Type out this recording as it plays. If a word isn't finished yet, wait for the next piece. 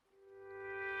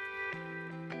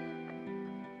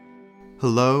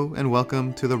Hello and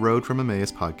welcome to the Road from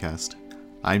Emmaus podcast.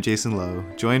 I'm Jason Lowe,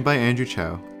 joined by Andrew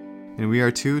Chow, and we are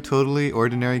two totally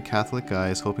ordinary Catholic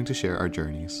guys hoping to share our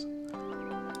journeys.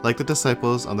 Like the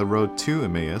disciples on the road to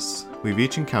Emmaus, we've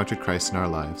each encountered Christ in our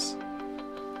lives.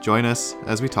 Join us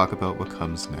as we talk about what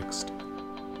comes next.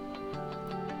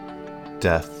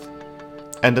 Death.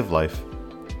 End of life.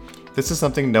 This is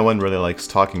something no one really likes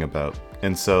talking about,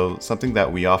 and so something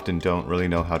that we often don't really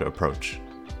know how to approach.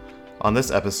 On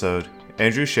this episode,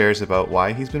 Andrew shares about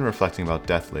why he's been reflecting about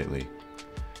death lately.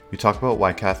 We talk about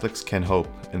why Catholics can hope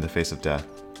in the face of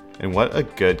death, and what a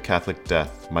good Catholic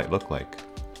death might look like.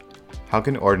 How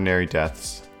can ordinary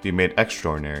deaths be made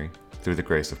extraordinary through the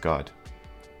grace of God?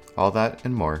 All that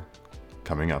and more,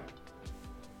 coming up.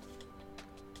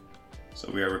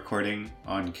 So we are recording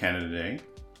on Canada Day,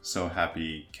 so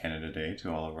happy Canada Day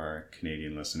to all of our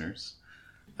Canadian listeners.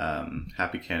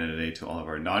 Happy Canada Day to all of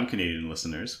our non-Canadian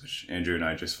listeners, which Andrew and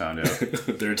I just found out.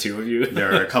 There are two of you.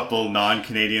 There are a couple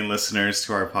non-Canadian listeners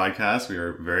to our podcast. We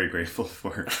are very grateful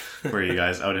for you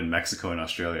guys out in Mexico and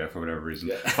Australia for whatever reason.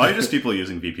 Yeah. Probably just people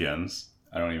using VPNs.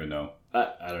 I don't even know. I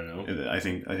don't know. I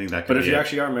think that could be. But if you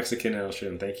actually are Mexican and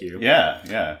Australian, thank you.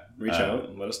 Yeah. Reach out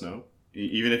and let us know.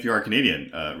 Even if you are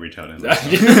Canadian, reach out and let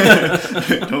us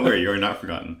know. Don't worry, you are not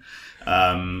forgotten.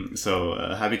 So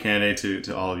happy Canada Day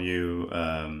to all of you,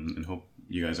 and hope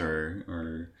you guys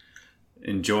are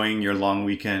enjoying your long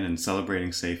weekend and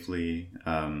celebrating safely.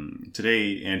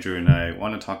 Today, Andrew and I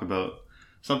want to talk about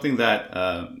something that,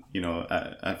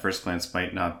 at first glance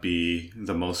might not be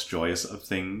the most joyous of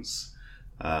things.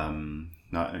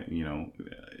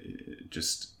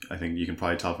 Just, I think you can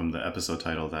probably tell from the episode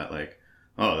title that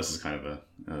this is kind of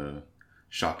a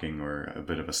shocking or a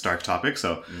bit of a stark topic.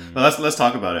 So let's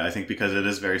talk about it. I think because it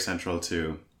is very central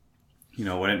to,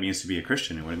 what it means to be a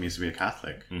Christian and what it means to be a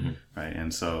Catholic, right?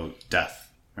 And so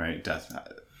death, right? Death.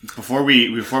 Before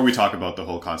we talk about the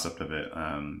whole concept of it,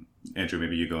 Andrew,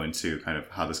 maybe you go into kind of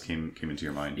how this came into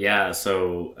your mind. Yeah.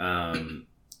 So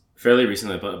fairly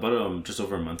recently, about just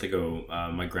over a month ago,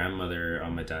 my grandmother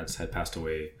on my dad's had passed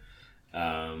away.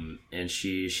 And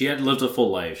she had lived a full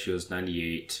life. She was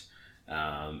 98.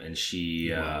 And she,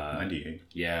 98.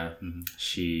 Yeah. Mm-hmm.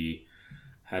 She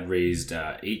had raised,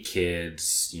 8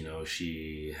 kids.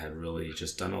 She had really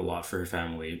just done a lot for her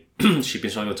family. She'd been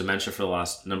struggling with dementia for the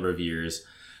last number of years.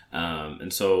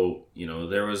 And so,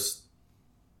 there was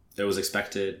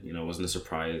expected, it wasn't a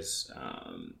surprise.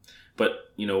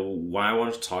 But, why I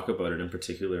wanted to talk about it in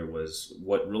particular was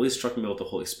what really struck me about the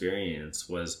whole experience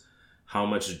was how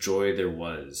much joy there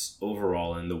was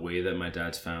overall in the way that my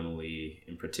dad's family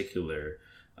in particular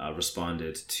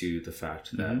responded to the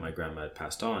fact that my grandma had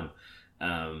passed on.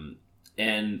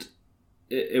 And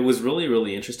it was really,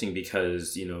 really interesting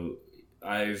because,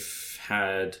 I've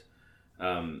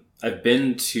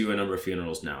been to a number of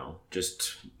funerals now,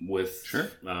 just with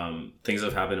things that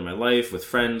have happened in my life, with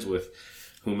friends, with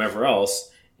whomever else.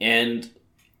 And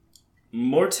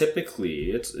more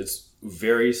typically, it's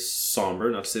very somber,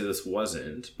 not to say this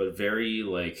wasn't, but very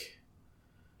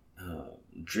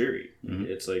dreary.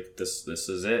 It's like this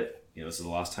is it, this is the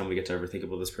last time we get to ever think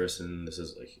about this person. This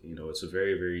is it's a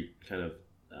very, very kind of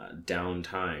down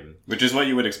time, which is what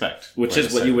you would expect in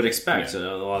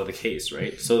a lot of the case,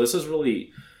 right? So this is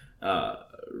really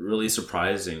really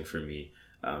surprising for me,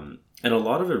 and a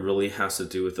lot of it really has to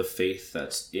do with the faith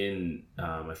that's in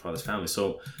my father's family.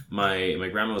 So my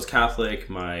grandma was Catholic.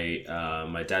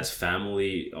 My dad's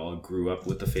family all grew up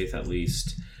with the faith, at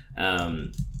least,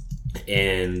 and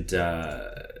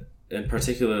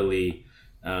particularly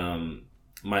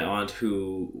my aunt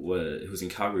who's in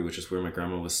Calgary, which is where my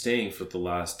grandma was staying for the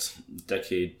last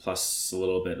decade plus a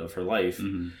little bit of her life,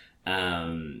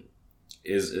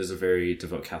 is a very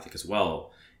devout Catholic as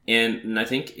well. And I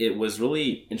think it was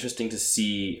really interesting to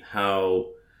see how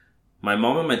my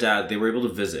mom and my dad, they were able to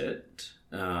visit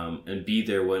and be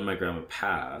there when my grandma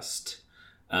passed.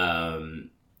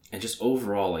 And just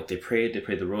overall, they prayed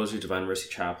the Rosary, Divine Mercy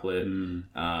Chaplet.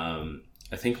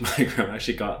 I think my grandma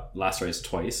actually got last rites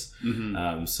twice. And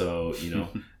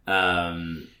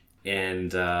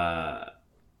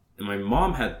my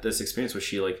mom had this experience where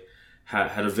she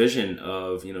had a vision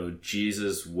of,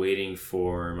 Jesus waiting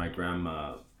for my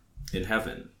grandma in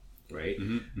heaven, right?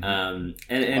 And wow.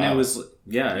 It was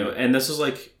and this was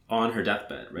on her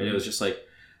deathbed, right? It was just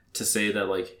to say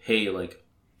that hey,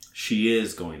 she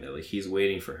is going there, he's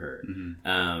waiting for her.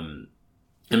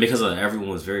 And because of that, everyone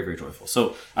was very, very joyful.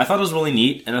 So I thought it was really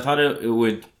neat, and I thought it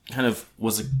would kind of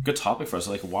was a good topic for us.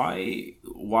 Why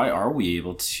are we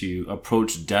able to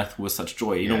approach death with such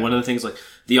joy? One of the things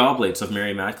the Oblates of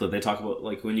Mary Immaculate, they talk about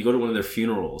when you go to one of their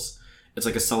funerals, it's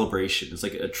like a celebration. It's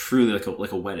like a truly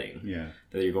like a wedding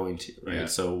that you're going to, right? Yeah.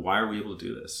 So why are we able to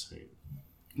do this?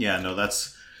 Yeah, no,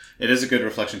 it is a good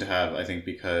reflection to have, I think,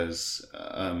 because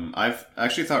I've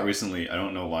actually thought recently, I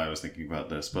don't know why I was thinking about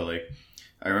this, but like,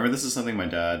 I remember this is something my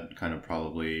dad kind of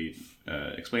probably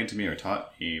explained to me or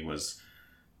taught me was,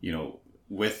 you know,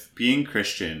 with being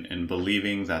Christian and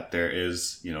believing that there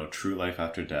is, you know, true life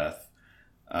after death,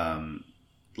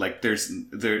 like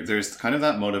there's kind of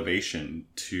that motivation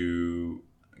to,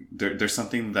 there's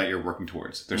something that you're working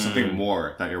towards. There's something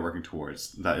more that you're working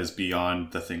towards that is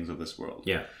beyond the things of this world.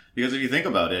 Yeah. Because if you think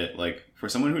about it, like for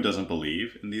someone who doesn't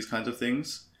believe in these kinds of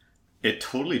things, it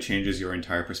totally changes your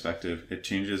entire perspective. It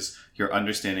changes your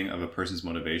understanding of a person's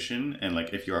motivation. And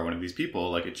like, if you are one of these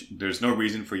people, like there's no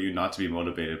reason for you not to be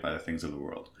motivated by the things of the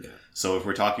world. Yeah. So if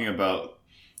we're talking about,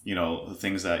 you know, the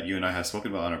things that you and I have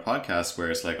spoken about on our podcast,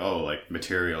 where it's like, oh, like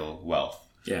material wealth.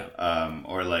 Yeah.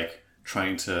 Or like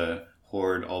trying to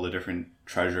hoard all the different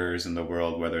treasures in the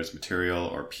world, whether it's material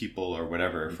or people or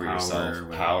whatever for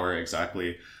yourself. Power,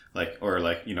 exactly. Like, or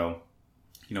like, you know,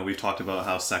 we've talked about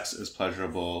how sex is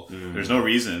pleasurable. There's no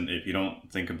reason, if you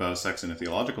don't think about sex in a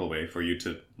theological way, for you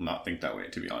to not think that way,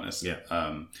 to be honest. Yeah.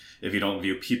 If you don't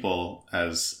view people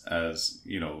as,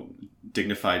 you know,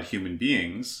 dignified human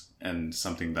beings and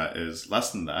something that is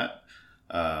less than that,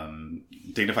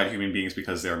 dignified human beings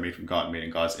because they are made from God, made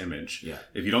in God's image. Yeah.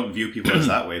 If you don't view people as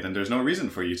that way, then there's no reason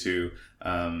for you to,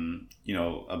 you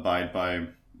know, abide by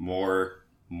more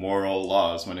moral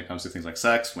laws when it comes to things like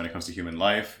sex, when it comes to human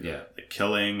life, like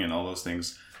killing and all those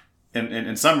things. And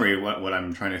in summary, what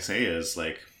I'm trying to say is,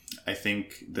 like, I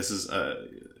think this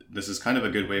is kind of a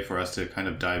good way for us to kind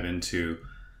of dive into,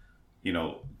 you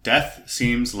know, death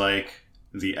seems like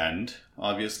the end.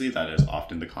 Obviously, that is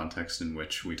often the context in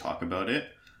which we talk about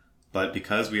it. But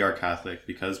because we are Catholic,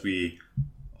 because we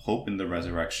hope in the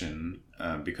resurrection,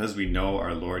 because we know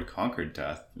our Lord conquered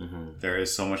death, there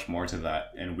is so much more to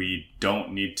that. And we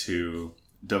don't need to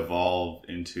devolve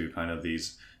into kind of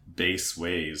these base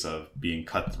ways of being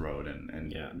cutthroat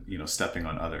and you know, stepping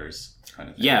on others kind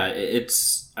of thing. Yeah,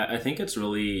 I think it's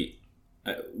really,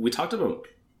 we talked about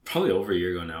probably over a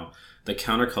year ago now, the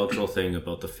countercultural thing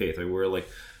about the faith. Like, we're like,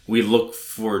 we look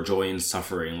for joy in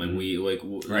suffering. Like we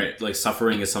like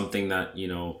suffering is something that, you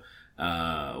know,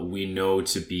 we know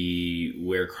to be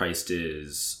where Christ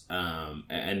is,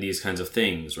 and these kinds of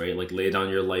things, right? Like, lay down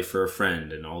your life for a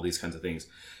friend and all these kinds of things.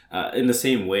 In the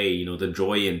same way, you know, the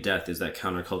joy in death is that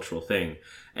countercultural thing.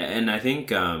 And I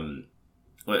think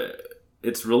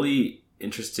it's really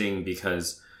interesting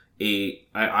because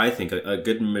I think a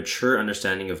good mature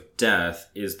understanding of death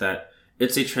is that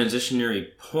it's a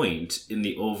transitionary point in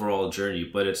the overall journey,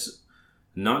 but it's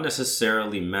not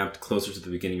necessarily mapped closer to the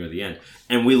beginning or the end.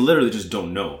 And we literally just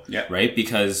don't know, right?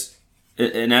 Because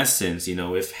in essence, you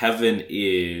know, if heaven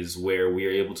is where we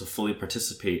are able to fully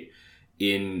participate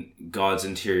in God's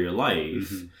interior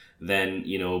life, then,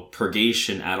 you know,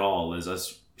 purgation at all is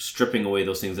us stripping away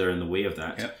those things that are in the way of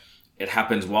that. It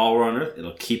happens while we're on earth.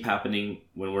 It'll keep happening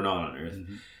when we're not on earth.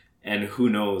 And who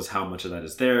knows how much of that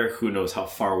is there? Who knows how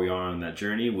far we are on that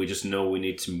journey? We just know we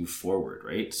need to move forward,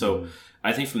 right? So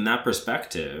I think from that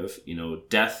perspective, you know,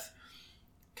 death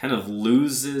kind of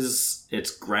loses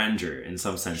its grandeur in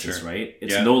some senses, right?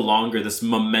 It's no longer this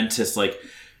momentous, like,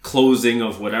 closing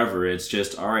of whatever. It's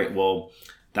just, all right, well,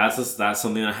 that's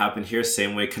something that happened here.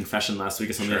 Same way confession last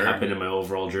week is something that happened in my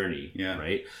overall journey,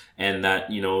 right? And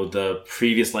that, you know, the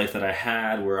previous life that I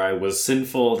had where I was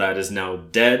sinful, that is now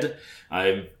dead.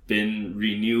 I've been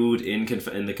renewed in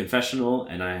the confessional,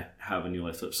 and I have a new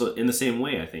life. So in the same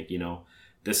way, I think, you know,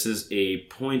 this is a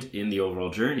point in the overall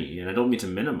journey, and I don't mean to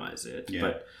minimize it,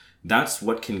 but that's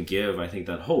what can give, I think,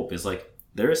 that hope is like,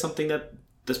 there is something that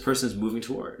this person is moving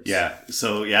towards.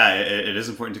 So it is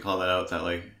important to call that out, that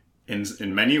like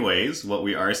in many ways what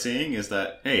we are saying is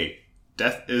that, hey,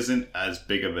 death isn't as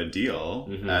big of a deal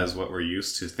as what we're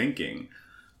used to thinking.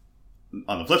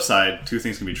 On the flip side, two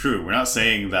things can be true. We're not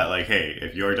saying that, like, hey,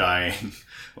 if you're dying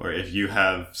or if you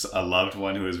have a loved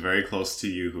one who is very close to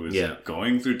you who is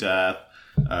going through death,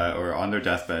 or on their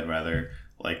deathbed rather,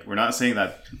 like, we're not saying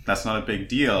that that's not a big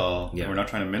deal. We're not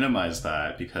trying to minimize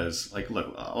that, because, like,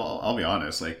 look, I'll be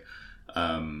honest, like,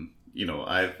 you know,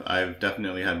 I've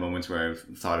definitely had moments where I've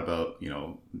thought about, you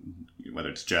know, whether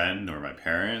it's Jen or my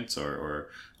parents or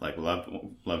like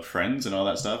loved friends and all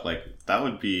that stuff. Like, that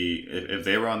would be, if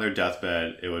they were on their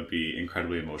deathbed, it would be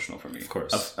incredibly emotional for me. Of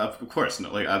course. Of course.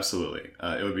 No, like, absolutely.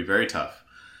 It would be very tough.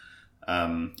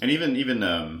 And even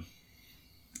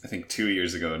I think 2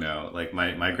 years ago now, like,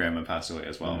 my grandma passed away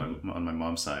as well on my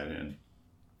mom's side. And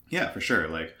yeah, for sure.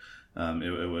 Like,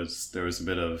 there was a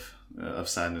bit of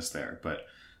sadness there, but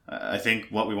I think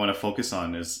what we want to focus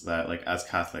on is that, like, as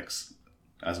Catholics,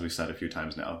 as we've said a few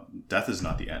times now, death is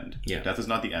not the end. Yeah. Death is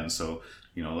not the end. So,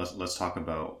 let's talk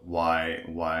about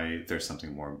why there's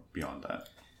something more beyond that.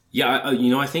 Yeah,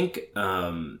 I think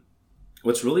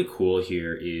what's really cool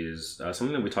here is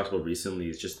something that we talked about recently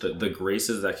is just the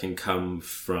graces that can come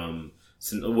from,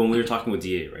 when we were talking with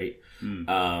DA, right?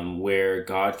 Where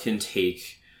God can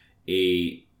take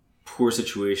a poor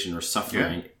situation or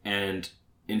suffering and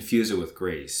infuse it with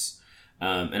grace.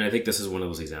 And I think this is one of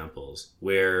those examples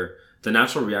where the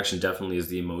natural reaction definitely is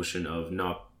the emotion of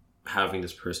not having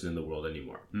this person in the world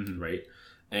anymore, right?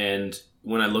 And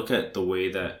when I look at the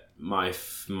way that my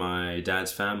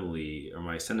dad's family or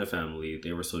my extended family,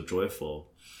 they were so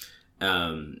joyful,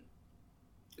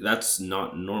 that's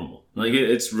not normal. Like,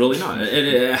 it's really not.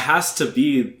 It has to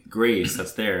be grace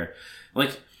that's there.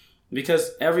 Like,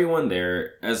 because everyone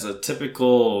there, as a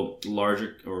typical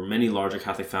larger or many larger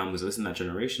Catholic families, at least in that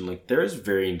generation, like, there's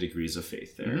varying degrees of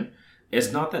faith there.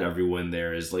 It's not that everyone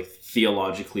there is, like,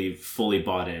 theologically fully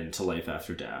bought into life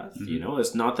after death,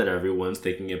 It's not that everyone's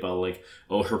thinking about, like,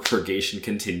 oh, her purgation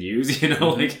continues,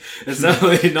 Like, it's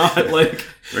definitely not, like...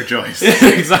 Rejoice.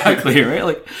 Exactly, right?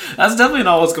 Like, that's definitely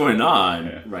not what's going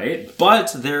on, right?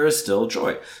 But there is still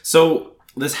joy. So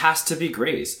this has to be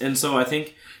grace. And so I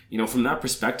think, from that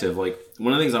perspective, like,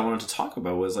 one of the things I wanted to talk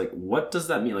about was, like, what does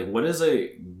that mean? Like, what is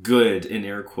a good, in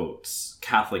air quotes,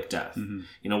 Catholic death?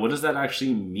 What does that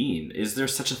actually mean? Is there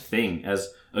such a thing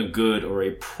as a good or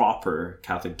a proper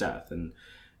Catholic death? And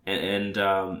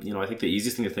I think the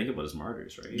easiest thing to think about is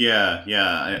martyrs, right? Yeah.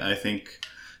 I think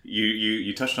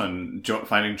you touched on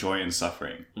finding joy in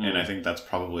suffering. And I think that's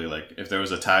probably, like, if there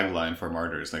was a tagline for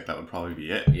martyrs, like, that would probably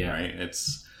be it, right?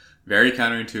 It's very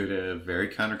counterintuitive, very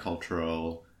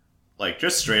countercultural. Like,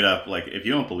 just straight up, like, if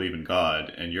you don't believe in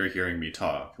God and you're hearing me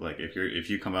talk, like,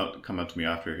 if you come up to me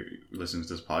after listening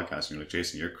to this podcast and you're like,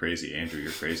 Jason, you're crazy, Andrew,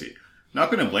 you're crazy, I'm not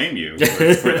going to blame you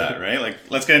for that, right? Like,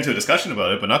 let's get into a discussion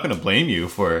about it, but not going to blame you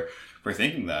for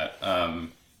thinking that.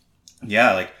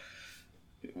 Like,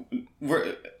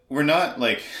 we're not,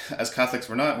 like, as Catholics,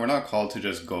 we're not called to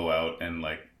just go out and,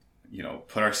 like,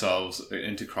 put ourselves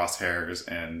into crosshairs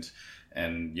and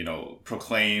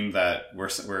proclaim that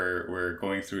we're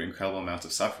going through incredible amounts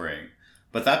of suffering.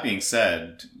 But that being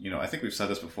said, I think we've said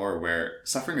this before, where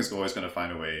suffering is always going to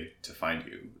find a way to find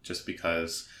you, just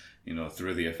because,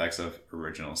 through the effects of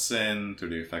original sin,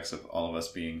 through the effects of all of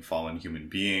us being fallen human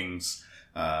beings,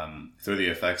 through the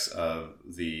effects of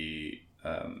the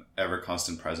ever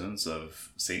constant presence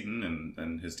of Satan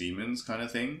and his demons kind of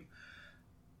thing,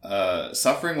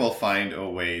 suffering will find a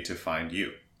way to find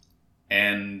you.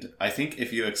 And I think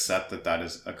if you accept that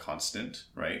is a constant,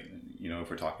 right? If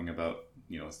we're talking about,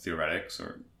 theoretics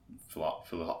or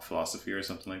philosophy or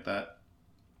something like that,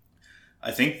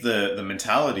 I think the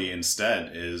mentality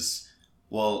instead is,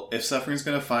 well, if suffering is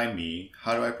going to find me,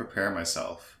 how do I prepare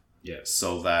myself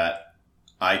so that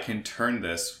I can turn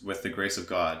this, with the grace of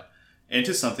God,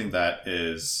 into something that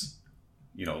is,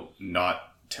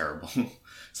 not terrible,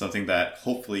 something that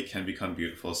hopefully can become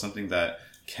beautiful, something that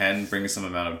can bring some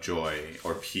amount of joy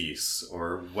or peace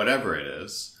or whatever it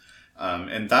is.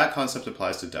 And that concept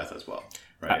applies to death as well,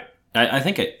 right? I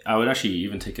think I would actually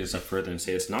even take it a step further and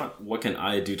say it's not what can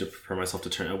I do to prepare myself to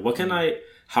turn.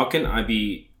 How can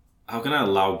I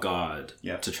allow God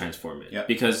to transform it?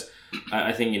 Because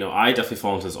I think, I definitely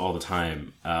fall into this all the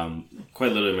time.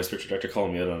 Quite literally, my spiritual director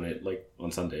calling me out on it, like,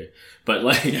 on Sunday. But,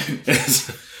 like,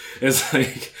 it's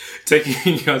like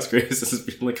taking God's grace is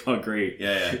being like, oh, great.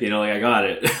 Yeah. Like, I got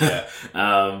it.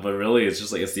 But really, it's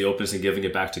just like, it's the openness and giving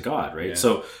it back to God, right? Yeah.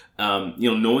 So,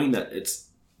 knowing that it's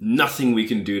nothing we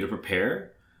can do to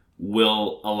prepare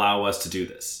will allow us to do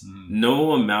this.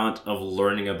 No amount of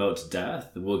learning about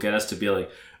death will get us to be like,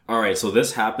 all right, so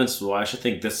this happens, so I should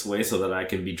think this way so that I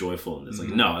can be joyful in this. Like,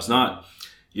 no, it's not.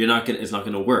 It's not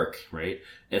going to work, right?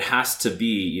 It has to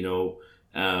be,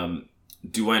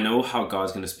 do I know how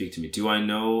God's going to speak to me? Do I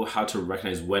know how to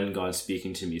recognize when God's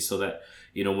speaking to me, so that,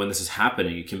 when this is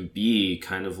happening, it can be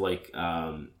kind of like,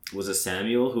 was it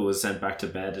Samuel who was sent back to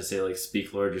bed to say, like,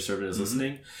 speak, Lord, your servant is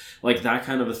listening? Like, that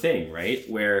kind of a thing, right?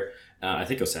 Where, I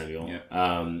think it was Samuel,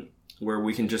 where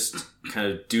we can just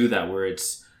kind of do that, where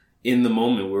it's in the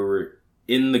moment, where we're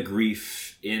in the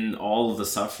grief, in all of the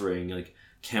suffering, like,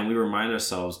 can we remind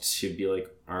ourselves to be like,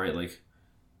 all right, like,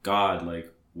 God,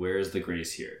 like, where is the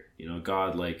grace here?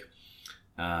 God, like,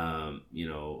 I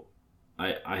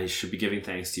should be giving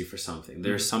thanks to you for something.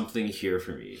 There's something here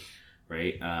for me,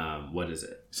 right? What is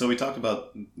it? So we talked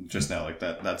about just now, like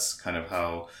that's kind of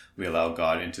how we allow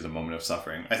God into the moment of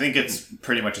suffering. I think it's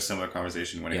pretty much a similar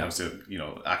conversation when it comes to,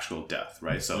 actual death,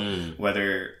 right? So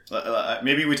whether,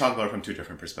 maybe we talk about it from two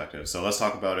different perspectives. So let's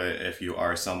talk about it if you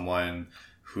are someone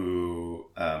who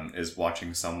is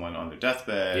watching someone on their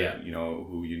deathbed,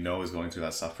 who is going through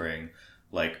that suffering.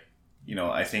 Like,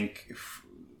 I think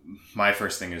my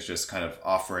first thing is just kind of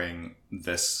offering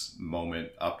this moment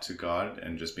up to God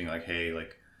and just being like, hey,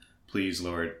 like, please,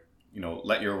 Lord,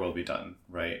 let your will be done,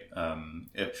 right?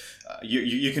 If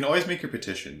you can always make your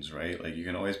petitions, right? Like, you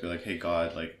can always be like, hey,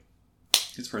 God, like,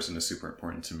 this person is super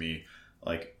important to me.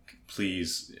 Like,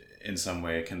 please, in some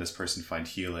way, can this person find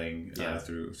healing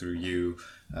through you?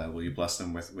 Will you bless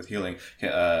them with healing?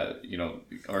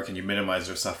 Or can you minimize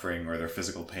their suffering or their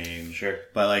physical pain? Sure.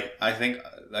 But like, I think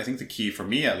the key for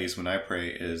me, at least when I pray,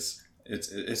 is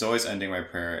it's always ending my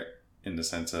prayer in the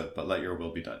sense of, but let your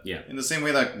will be done. Yeah. In the same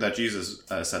way that Jesus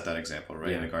set that example,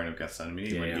 right? In the Garden of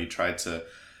Gethsemane, when he tried to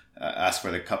ask for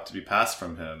the cup to be passed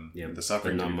from him, the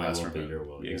suffering to be passed from him. Your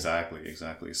will,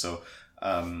 Exactly. So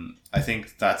I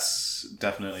think that's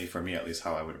definitely, for me at least,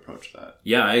 how I would approach that.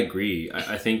 Yeah, I agree.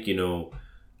 I think,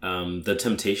 the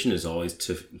temptation is always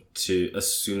to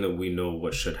assume that we know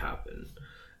what should happen.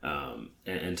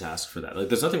 And to ask for that. Like,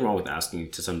 there's nothing wrong with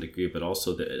asking to some degree, but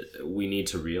also that we need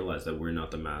to realize that we're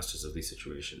not the masters of these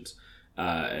situations,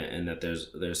 and that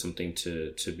there's something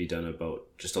to be done about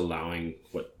just allowing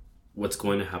what's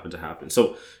going to happen.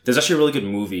 So there's actually a really good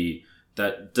movie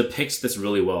that depicts this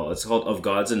really well. It's called Of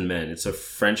Gods and Men. It's a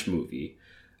French movie,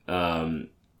 and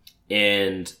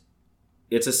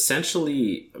it's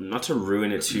essentially, not to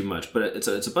ruin it too much, but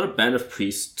it's about a band of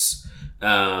priests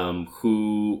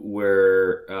who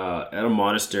were at a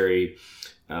monastery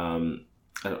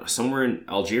somewhere in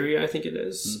Algeria, I think it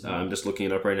is. I'm just looking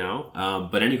it up right now.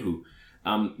 But anywho,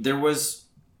 there was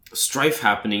strife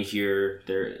happening here.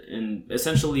 And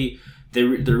essentially they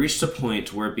reached a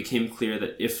point where it became clear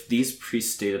that if these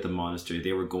priests stayed at the monastery,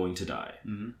 they were going to die.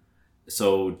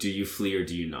 So do you flee or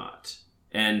do you not?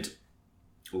 And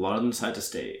a lot of them decided to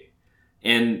stay.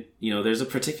 And, there's a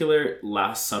particular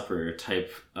Last Supper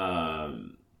type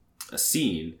a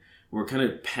scene where it kind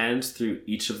of pans through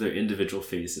each of their individual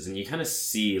faces. And you kind of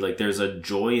see, like, there's a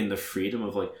joy in the freedom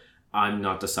of, like, I'm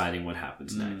not deciding what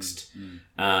happens next.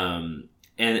 And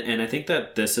I think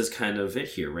that this is kind of it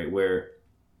here, right? Where,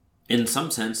 in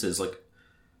some senses, like,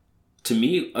 to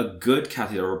me, a good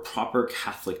Catholic or a proper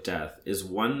Catholic death is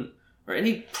one, or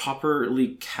any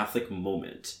properly Catholic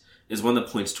moment is one that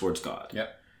points towards God.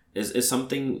 Yep. Is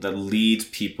something that leads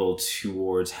people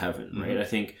towards heaven, right? I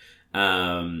think,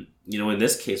 in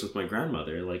this case with my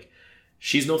grandmother, like,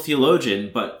 she's no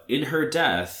theologian, but in her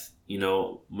death,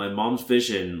 my mom's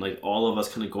vision, like, all of us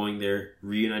kind of going there,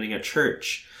 reuniting at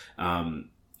church,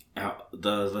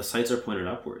 the sights are pointed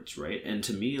upwards, right? And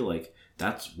to me, like,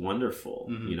 that's wonderful,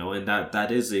 and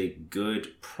that is a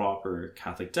good, proper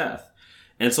Catholic death.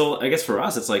 And so I guess for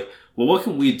us, it's like, well, what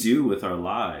can we do with our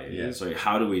lives? Yeah. Like,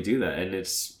 how do we do that? And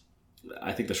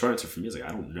I think the short answer for me is, like,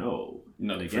 I don't know.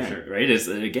 No, again, for sure. Right? It's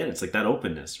like that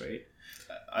openness, right?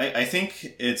 I think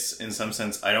it's, in some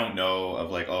sense, I don't know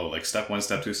of, like, step 1,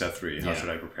 step 2, step 3, how should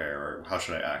I prepare, or how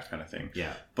should I act, kind of thing.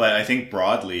 Yeah. But I think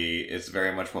broadly, it's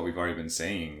very much what we've already been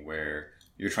saying, where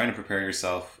you're trying to prepare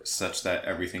yourself such that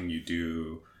everything you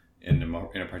do in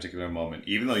a particular moment,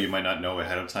 even though you might not know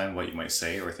ahead of time what you might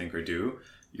say or think or do,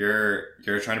 you're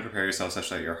trying to prepare yourself such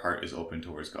that your heart is open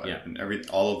towards God. Yeah. And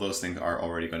all of those things are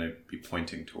already going to be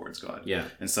pointing towards God. Yeah.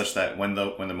 And such that when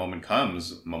the moment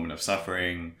comes, moment of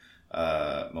suffering,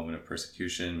 moment of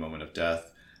persecution, moment of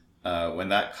death, when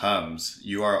that comes,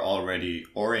 you are already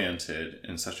oriented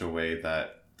in such a way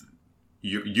that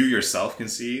you yourself can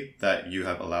see that you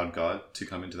have allowed God to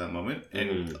come into that moment.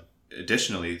 And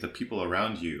additionally, the people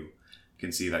around you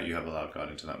can see that you have allowed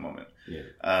God into that moment.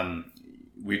 Yeah.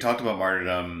 We talked about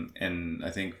martyrdom, and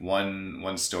I think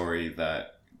one story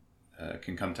that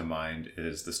can come to mind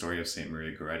is the story of Saint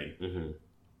Maria Goretti.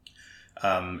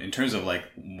 In terms of, like,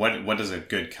 what does a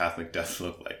good Catholic death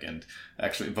look like? And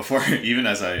actually, before, even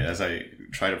as I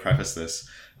try to preface this,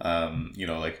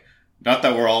 like, not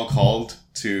that we're all called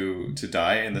to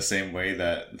die in the same way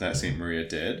that Saint Maria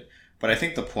did, but I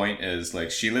think the point is,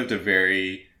 like, she lived a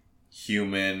very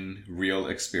human, real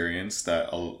experience that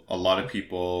a lot of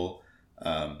people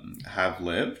have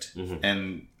lived.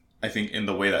 And I think in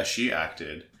the way that she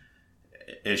acted,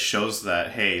 it shows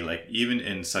that, hey, like, even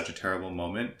in such a terrible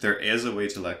moment, there is a way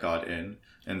to let God in,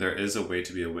 and there is a way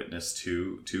to be a witness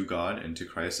to God and to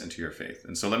Christ and to your faith.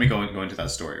 And so let me go into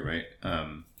that story, right?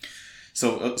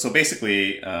 So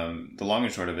basically, the long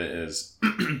and short of it is,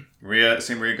 St. Maria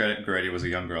Goretti was a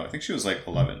young girl. I think she was like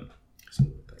 11.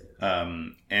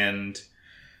 And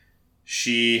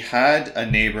she had a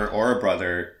neighbor or a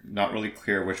brother, not really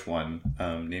clear which one,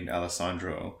 named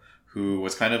Alessandro, who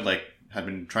was kind of like, had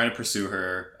been trying to pursue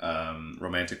her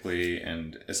romantically,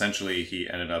 and essentially he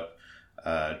ended up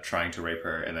trying to rape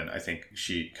her. And then I think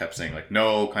she kept saying like,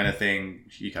 no, kind of thing.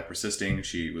 He kept persisting.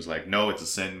 She was like, no, it's a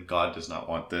sin. God does not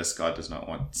want this. God does not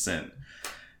want sin.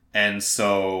 And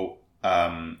so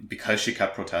because she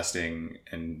kept protesting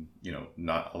and, you know,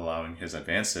 not allowing his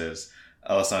advances,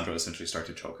 Alessandro essentially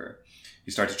started to choke her. He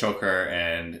started to choke her,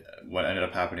 and what ended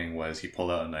up happening was he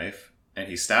pulled out a knife and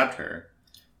he stabbed her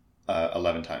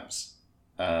 11 times.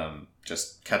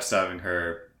 Just kept stabbing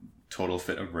her, total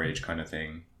fit of rage kind of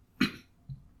thing.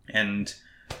 And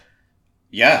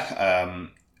yeah,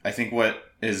 I think what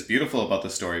is beautiful about the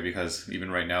story, because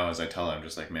even right now as I tell it, I'm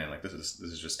just like, man, like this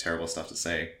is just terrible stuff to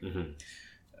say. Mm-hmm.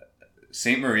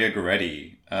 Saint Maria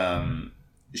Goretti,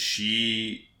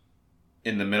 she,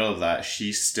 in the middle of that,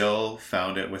 she still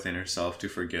found it within herself to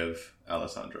forgive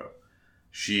Alessandro.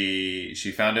 She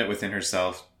found it within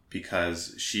herself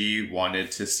because she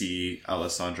wanted to see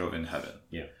Alessandro in heaven.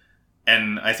 Yeah.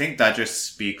 And I think that just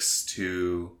speaks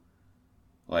to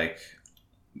like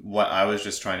what I was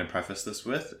just trying to preface this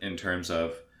with, in terms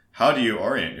of how do you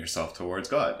orient yourself towards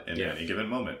God in any given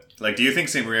moment? Like, do you think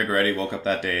St. Maria Goretti woke up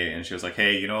that day and she was like,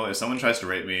 hey, you know, if someone tries to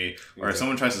rape me or if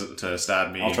someone tries to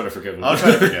stab me, I'll try to forgive them. I'll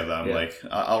try to forgive them. Yeah. Like,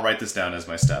 I'll write this down as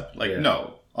my step. Like,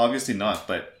 no, obviously not.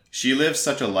 But she lived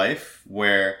such a life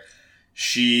where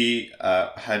she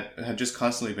had just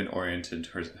constantly been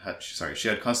she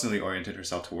had constantly oriented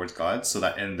herself towards God, so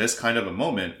that in this kind of a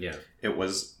moment, it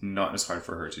was not as hard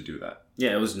for her to do that.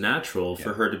 Yeah, it was natural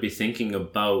for her to be thinking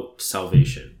about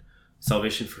salvation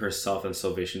for herself and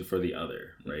salvation for the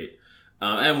other, right?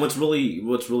 And what's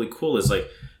really cool is like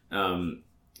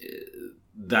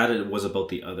that it was about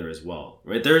the other as well,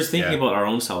 right? There is thinking about our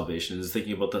own salvation, is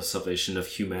thinking about the salvation of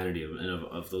humanity and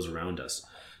of those around us.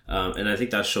 And I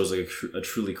think that shows like a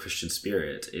truly Christian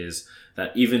spirit, is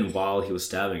that even while he was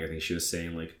stabbing, I think she was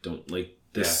saying like, don't, like,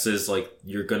 this is like,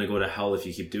 you're going to go to hell if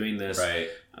you keep doing this. Right.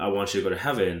 I want you to go to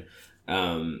heaven.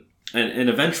 And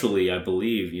eventually, I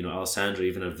believe, you know, Alessandro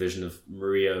even had a vision of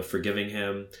Maria forgiving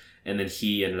him, and then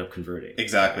he ended up converting.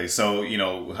 Exactly. So, you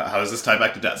know, how does this tie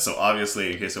back to death? So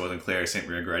obviously, in case it wasn't clear, St.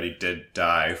 Maria Goretti did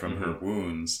die from her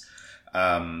wounds.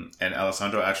 And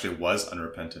Alessandro actually was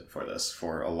unrepentant for this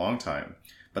for a long time.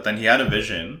 But then he had a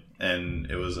vision, and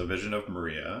it was a vision of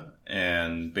Maria.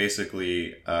 And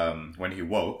basically, when he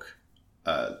woke,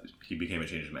 he became a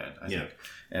changed man, I think.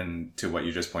 And to what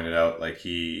you just pointed out, like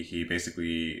he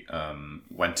basically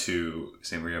went to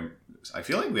St. Maria. I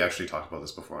feel like we actually talked about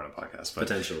this before on a podcast. But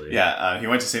potentially. Yeah, he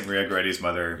went to St. Maria Goretti's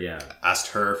mother,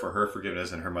 asked her for her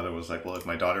forgiveness, and her mother was like, well, if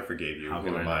my daughter forgave you,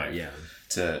 who am I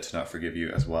to not forgive you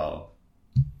as well?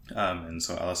 And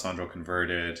so Alessandro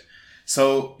converted.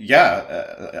 So,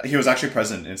 he was actually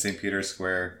present in St. Peter's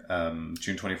Square,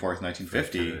 June 24th,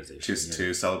 1950,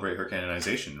 to celebrate her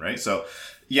canonization, right? So,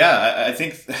 I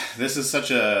think this is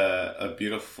such a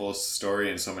beautiful story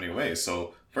in so many ways.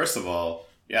 So, first of all,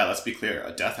 let's be clear,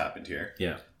 a death happened here.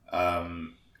 Yeah.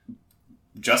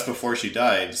 Just before she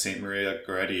died, St. Maria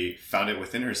Goretti found it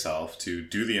within herself to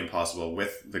do the impossible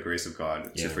with the grace of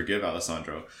God, to forgive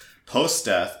Alessandro.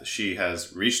 Post-death, she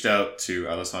has reached out to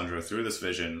Alessandro through this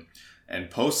vision. And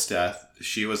post-death,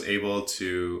 she was able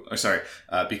to,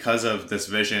 because of this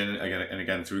vision,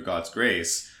 again, through God's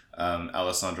grace,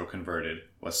 Alessandro converted,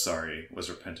 was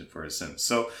repentant for his sins.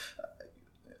 So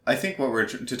I think what we're,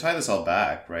 to tie this all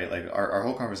back, right? Like our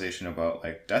whole conversation about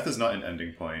like death is not an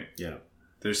ending point. Yeah.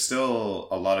 There's still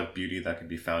a lot of beauty that can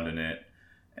be found in it.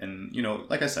 And, you know,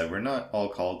 like I said, we're not all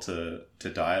called to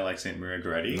die like St. Maria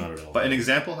Goretti. Not at all. But an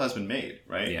example has been made,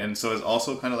 right? Yeah. And so it's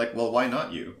also kind of like, well, why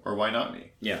not you? Or why not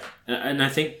me? Yeah. And I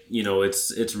think, you know,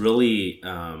 it's really,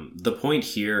 the point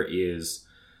here is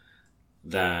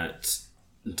that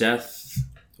death,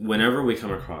 whenever we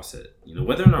come across it, you know,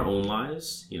 whether in our own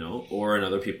lives, you know, or in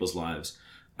other people's lives,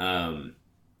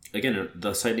 again,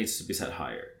 the sight needs to be set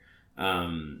higher.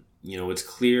 You know, it's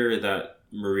clear that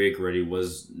Maria Goretti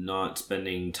was not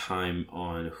spending time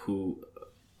on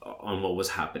what was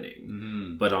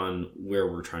happening, but on where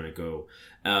we're trying to go.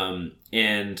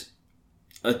 And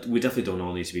we definitely don't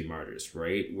all need to be martyrs,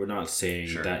 right? We're not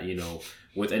saying that, you know,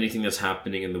 with anything that's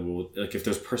happening in the world, like if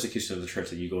there's persecution of the church,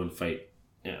 that you go and fight,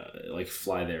 like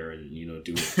fly there and, you know,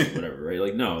 do whatever, right?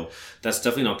 Like, no, that's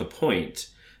definitely not the point.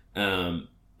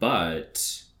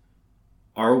 But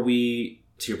are we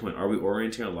to your point, are we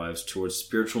orienting our lives towards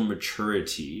spiritual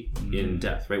maturity in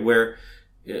death, right? Where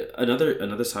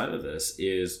another side of this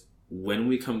is, when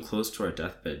we come close to our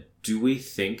deathbed, do we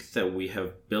think that we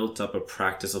have built up a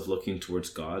practice of looking towards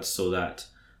God so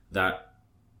that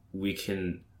we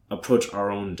can approach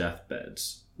our own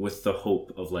deathbeds with the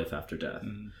hope of life after death,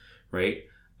 right?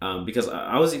 Because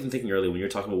I was even thinking earlier, when you're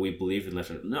talking about we believe in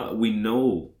life after, no, we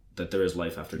know that there is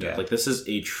life after death. Like, this is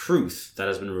a truth that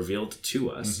has been revealed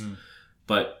to us,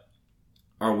 but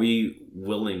are we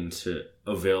willing to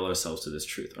avail ourselves to this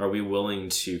truth? Are we willing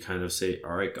to kind of say,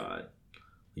 all right, God,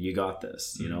 you got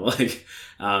this, you know, like,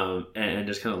 and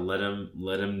just kind of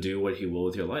let him do what he will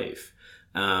with your life.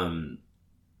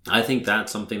 I think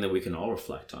that's something that we can all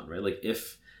reflect on, right? Like,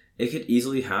 if it could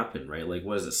easily happen, right? Like,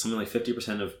 what is it? Something like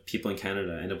 50% of people in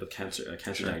Canada end up with cancer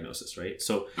diagnosis, right?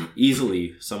 So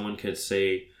easily someone could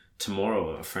say tomorrow,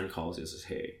 a friend calls you and says,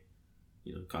 hey,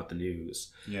 you know, got the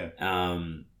news. Yeah.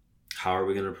 How are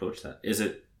we going to approach that? Is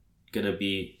it going to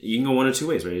be, you can go one of two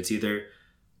ways, right? It's either,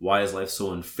 why is life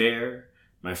so unfair?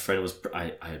 My friend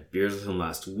I had beers with him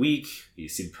last week. He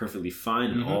seemed perfectly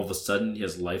fine. And all of a sudden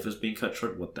his life is being cut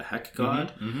short. What the heck,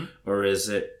 God? Or is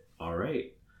it, all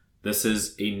right, this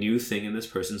is a new thing in this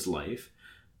person's life,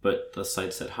 but the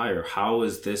sight's set higher. How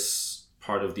is this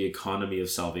part of the economy of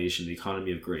salvation, the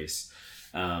economy of grace?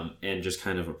 And just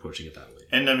kind of approaching it that way.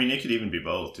 And I mean, it could even be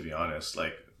both, to be honest.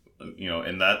 Like, you know,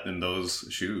 in those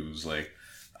shoes, like,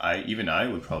 I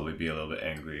would probably be a little bit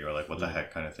angry, or like, what the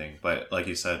heck kind of thing. But like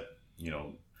you said, you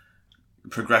know,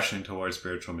 progression towards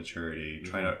spiritual maturity,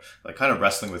 trying to, like, kind of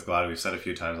wrestling with God. We've said a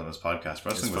few times on this podcast,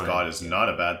 wrestling with God is not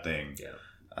a bad thing.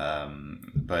 Yeah.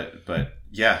 But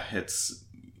yeah, it's,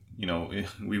 you know,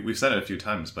 we've said it a few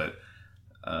times, but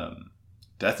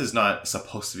death is not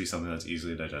supposed to be something that's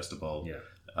easily digestible. Yeah.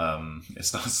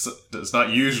 It's not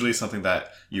usually something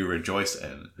that you rejoice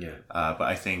in. Yeah. But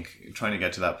I think trying to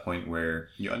get to that point where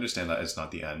you understand that it's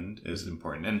not the end is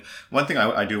important. And one thing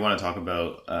I do want to talk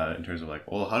about in terms of, like,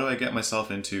 well, how do I get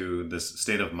myself into this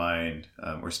state of mind,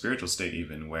 or spiritual state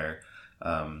even, where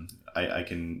I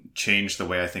can change the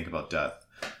way I think about death.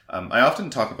 I often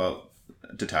talk about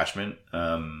detachment,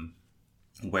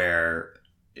 where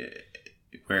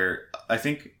I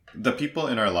think the people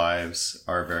in our lives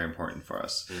are very important for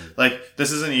us. Like,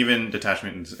 this isn't even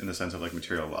detachment in the sense of, like,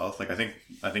 material wealth. Like, I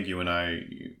think you and I,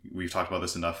 we've talked about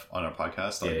this enough on our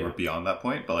podcast. Like, we're beyond that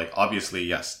point. But, like, obviously,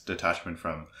 yes, detachment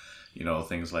from, you know,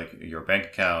 things like your bank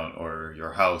account or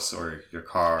your house or your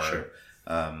car,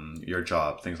 your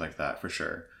job, things like that, for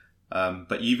sure.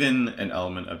 But even an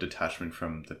element of detachment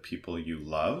from the people you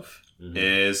love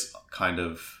is kind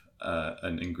of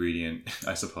an ingredient,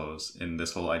 I suppose, in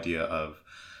this whole idea of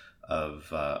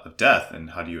death, and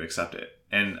how do you accept it.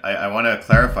 And I want to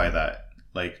clarify that,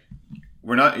 like,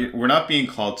 we're not being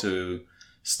called to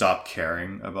stop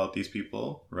caring about these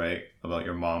people, right? About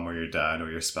your mom or your dad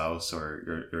or your spouse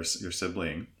or your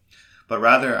sibling, but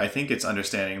rather I think it's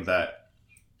understanding that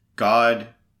God,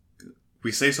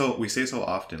 we say so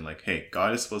often, like, hey,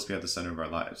 God is supposed to be at the center of our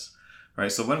lives,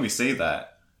 right? So when we say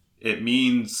that, it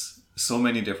means so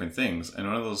many different things, and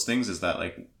one of those things is that,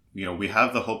 like, you know, we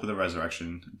have the hope of the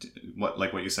resurrection.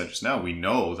 Like what you said just now, we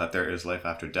know that there is life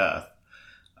after death.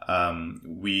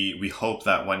 We hope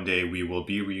that one day we will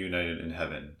be reunited in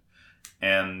heaven.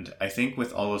 And I think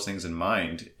with all those things in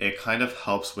mind, it kind of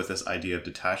helps with this idea of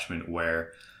detachment,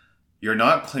 where you're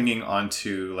not clinging on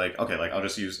to, like, okay, like, I'll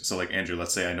just use, so, like, Andrew,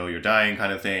 let's say I know you're dying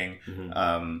kind of thing.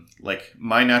 Like,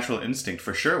 my natural instinct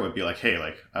for sure would be like, hey,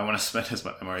 like, I want to spend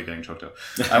I'm already getting choked up.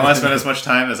 I want to spend as much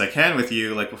time as I can with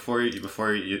you, like, before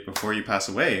you pass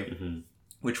away,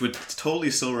 which would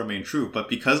totally still remain true. But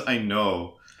because I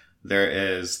know there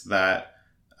is that,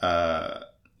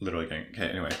 literally getting, okay,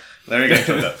 anyway, literally getting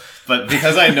choked up. But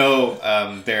because I know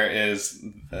there is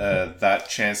that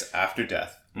chance after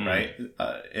death, right,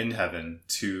 in heaven,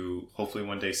 to hopefully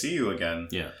one day see you again,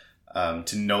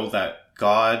 to know that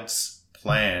God's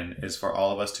plan is for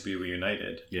all of us to be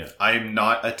reunited. I'm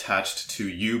not attached to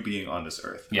you being on this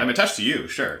earth. I'm attached to you,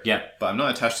 sure, but I'm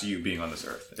not attached to you being on this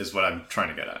earth, is what I'm trying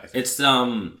to get at, I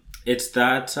think. It's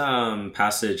that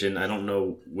passage, and I don't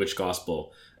know which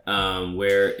gospel,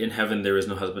 where in heaven there is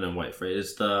no husband and wife, right?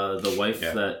 It's the wife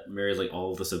that marries, like,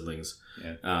 all of the siblings,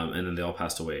 and then they all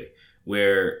passed away.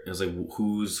 Where it was like,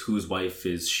 whose wife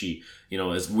is she? You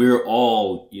know, as we're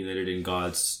all united in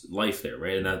God's life there,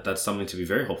 right? And that's something to be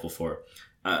very hopeful for.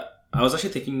 I was actually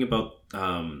thinking about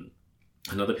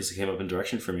another piece that came up in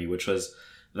direction for me, which was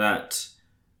that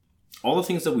all the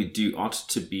things that we do ought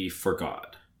to be for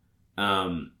God,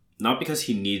 not because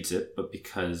He needs it, but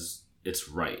because it's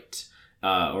right,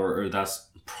 or that's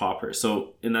proper.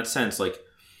 So in that sense, like,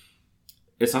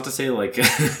 it's not to say like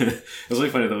it's really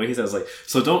funny the way he says like,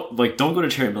 so don't go to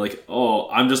charity and be like, oh,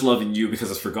 I'm just loving you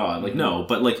because it's for God. Like, no,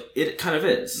 but like it kind of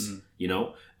is, you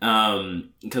know,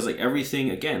 because like everything,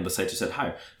 again, the site you said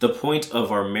higher, the point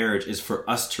of our marriage is for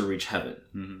us to reach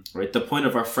heaven, right? The point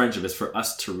of our friendship is for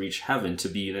us to reach heaven, to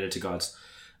be united to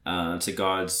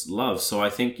God's love. So I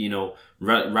think, you know,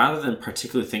 rather than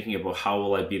particularly thinking about how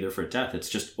will I be there for death, it's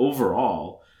just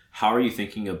overall, how are you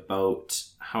thinking about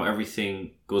how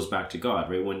everything goes back to God,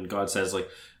 right? When God says like,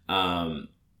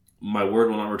 my word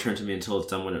will not return to me until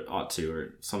it's done when it ought to,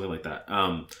 or something like that.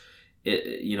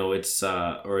 It's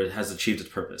or it has achieved its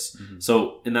purpose.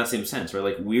 So in that same sense, right,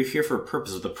 like we're here for a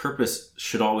purpose, but the purpose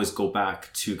should always go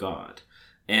back to God.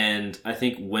 And I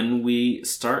think when we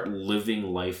start living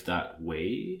life that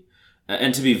way,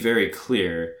 and to be very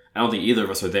clear, I don't think either of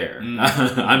us are there.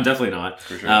 I'm definitely not.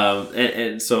 For sure.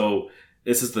 And so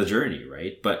this is the journey,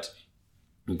 right? But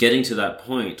getting to that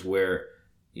point where,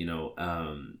 you know,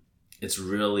 it's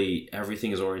really,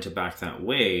 everything is oriented back that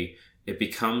way, it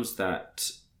becomes that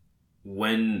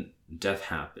when death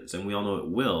happens, and we all know it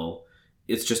will,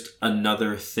 it's just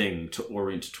another thing to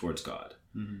orient towards God.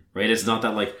 Right? It's not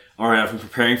that like, all right, I've been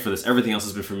preparing for this, everything else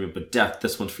has been for me, but death,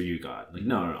 this one's for you, God. Like,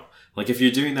 no. Like, if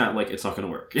you're doing that, like, it's not going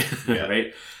to work.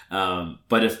 Right?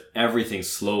 But if everything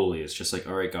slowly, it's just like,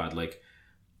 all right, God, like,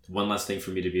 one less thing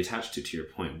for me to be attached to your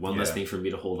point. One less thing for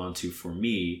me to hold on to for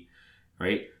me,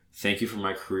 right? Thank you for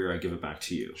my career, I give it back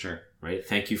to you. Sure. Right?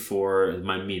 Thank you for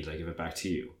my means, I give it back to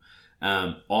you.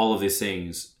 All of these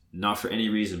things, not for any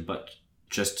reason, but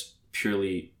just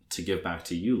purely to give back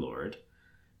to you, Lord.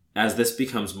 As this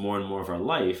becomes more and more of our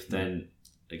life, then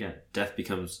again, death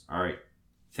becomes, all right,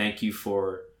 thank you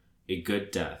for a good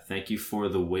death. Thank you for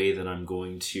the way that I'm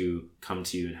going to come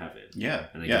to you in heaven. Yeah.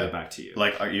 And I give it back to you.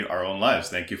 Like our own lives.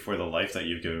 Thank you for the life that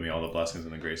you've given me, all the blessings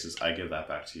and the graces. I give that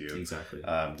back to you. Exactly.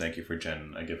 Thank you for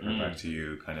Jen. I give her back to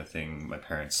you, kind of thing, my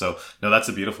parents. So, no, that's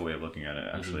a beautiful way of looking at it,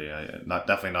 actually.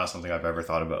 Definitely not something I've ever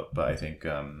thought about, but I think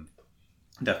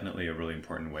definitely a really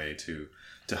important way to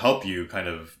help you kind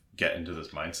of get into this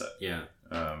mindset. Yeah.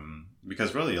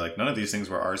 Because really, like, none of these things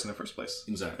were ours in the first place.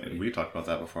 Exactly. We talked about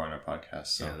that before on our podcast.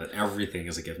 So. Yeah, that everything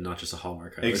is a gift, not just a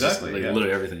Hallmark card. Exactly. Just, like,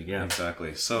 literally everything, yeah.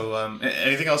 Exactly. So,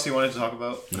 anything else you wanted to talk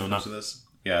about? No, not to this.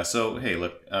 Yeah, so, hey,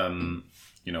 look,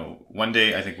 you know, one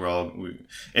day I think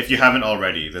if you haven't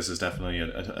already, this is definitely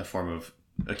a form of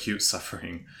acute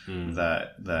suffering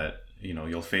that, you know,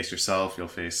 you'll face yourself, you'll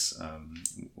face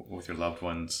with your loved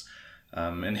ones.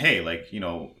 And hey, like, you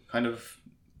know, kind of,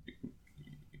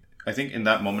 I think in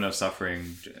that moment of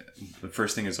suffering, the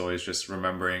first thing is always just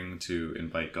remembering to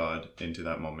invite God into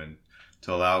that moment,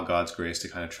 to allow God's grace to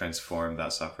kind of transform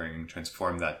that suffering,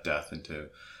 transform that death into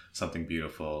something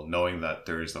beautiful, knowing that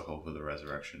there is the hope of the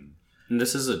resurrection. And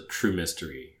this is a true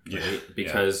mystery, right?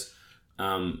 Because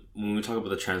when we talk about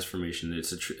the transformation,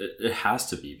 it has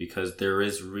to be, because there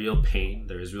is real pain,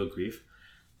 there is real grief.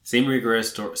 Saint Maria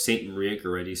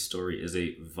Goretti's story is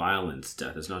a violent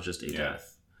death. It's not just a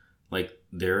death. Like,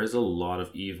 there is a lot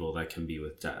of evil that can be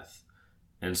with death.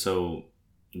 And so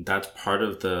that's part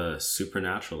of the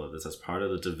supernatural of this. That's part of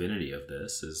the divinity of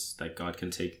this, is that God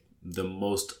can take the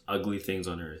most ugly things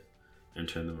on earth and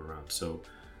turn them around. So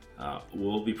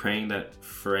we'll be praying that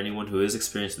for anyone who is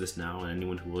experiencing this now, and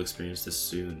anyone who will experience this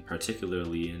soon,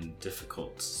 particularly in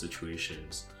difficult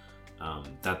situations,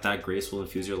 that grace will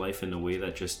infuse your life in a way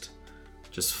that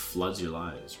just floods your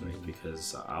lives, right?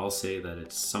 Because I'll say that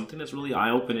it's something that's really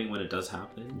eye-opening when it does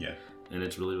happen. Yeah. And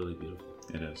it's really, really beautiful.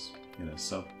 It is.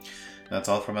 So that's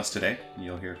all from us today.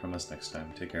 You'll hear from us next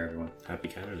time. Take care, everyone. Happy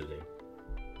Canada Day.